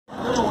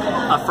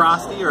A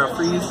Frosty or a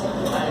Freeze?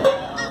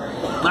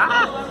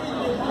 Ah!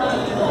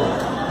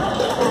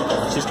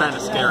 She's trying to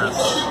scare us.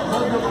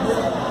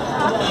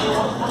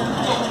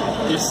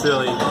 You're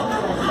silly.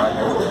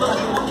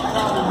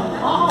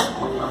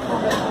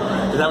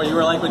 Is that what you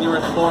were like when you were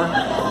 4?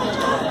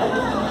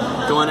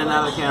 Going in and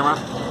out of the camera?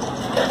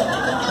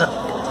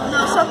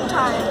 No,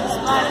 sometimes.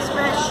 Not as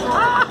much.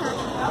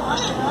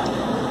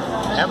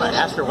 Emma,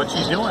 ask her what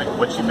she's doing.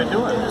 What she's been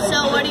doing.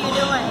 So, what are you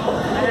doing?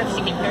 I don't know if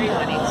she can hear you,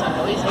 honey, so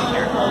always be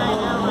careful.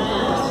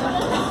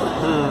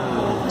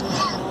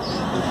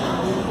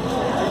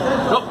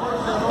 Oh,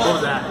 what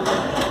was that?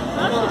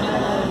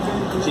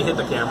 She hit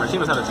the camera. She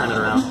knows how to turn it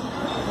around.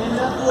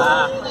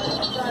 Ah.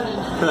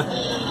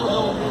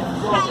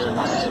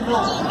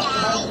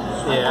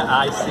 Yeah,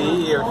 I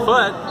see your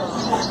foot.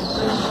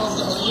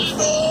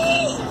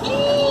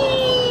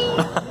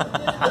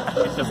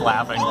 She's just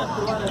laughing.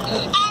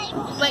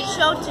 Wait,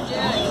 show it to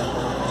Jerry.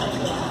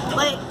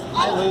 Wait.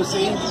 Hi,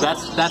 Lucy.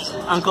 That's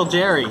Uncle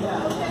Jerry.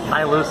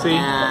 Hi, Lucy.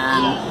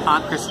 And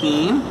Aunt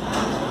Christine.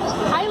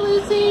 Hi,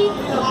 Lucy.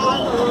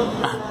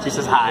 She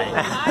says hi.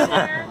 Hi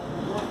there.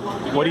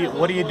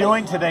 What are you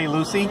doing today,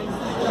 Lucy?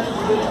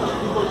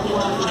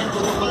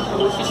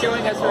 She's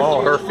showing us her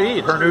Oh, her shoes.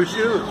 feet, her new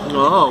shoes.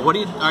 Oh,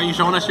 are you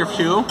showing us your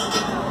shoe?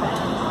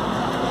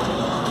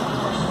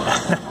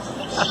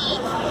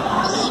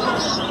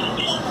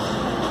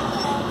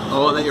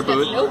 Oh, is that your She's got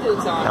boot? snow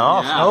boots on.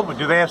 Oh, Yeah. snow.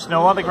 Do they have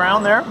snow on the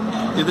ground there?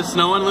 Is it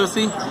snowing,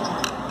 Lucy?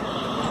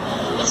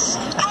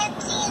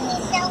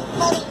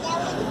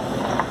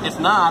 It's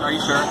not, are you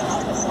sure?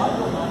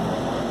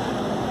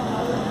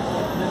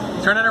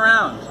 Turn it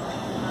around.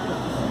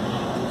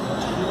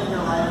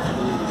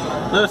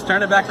 Lewis,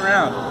 turn it back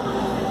around.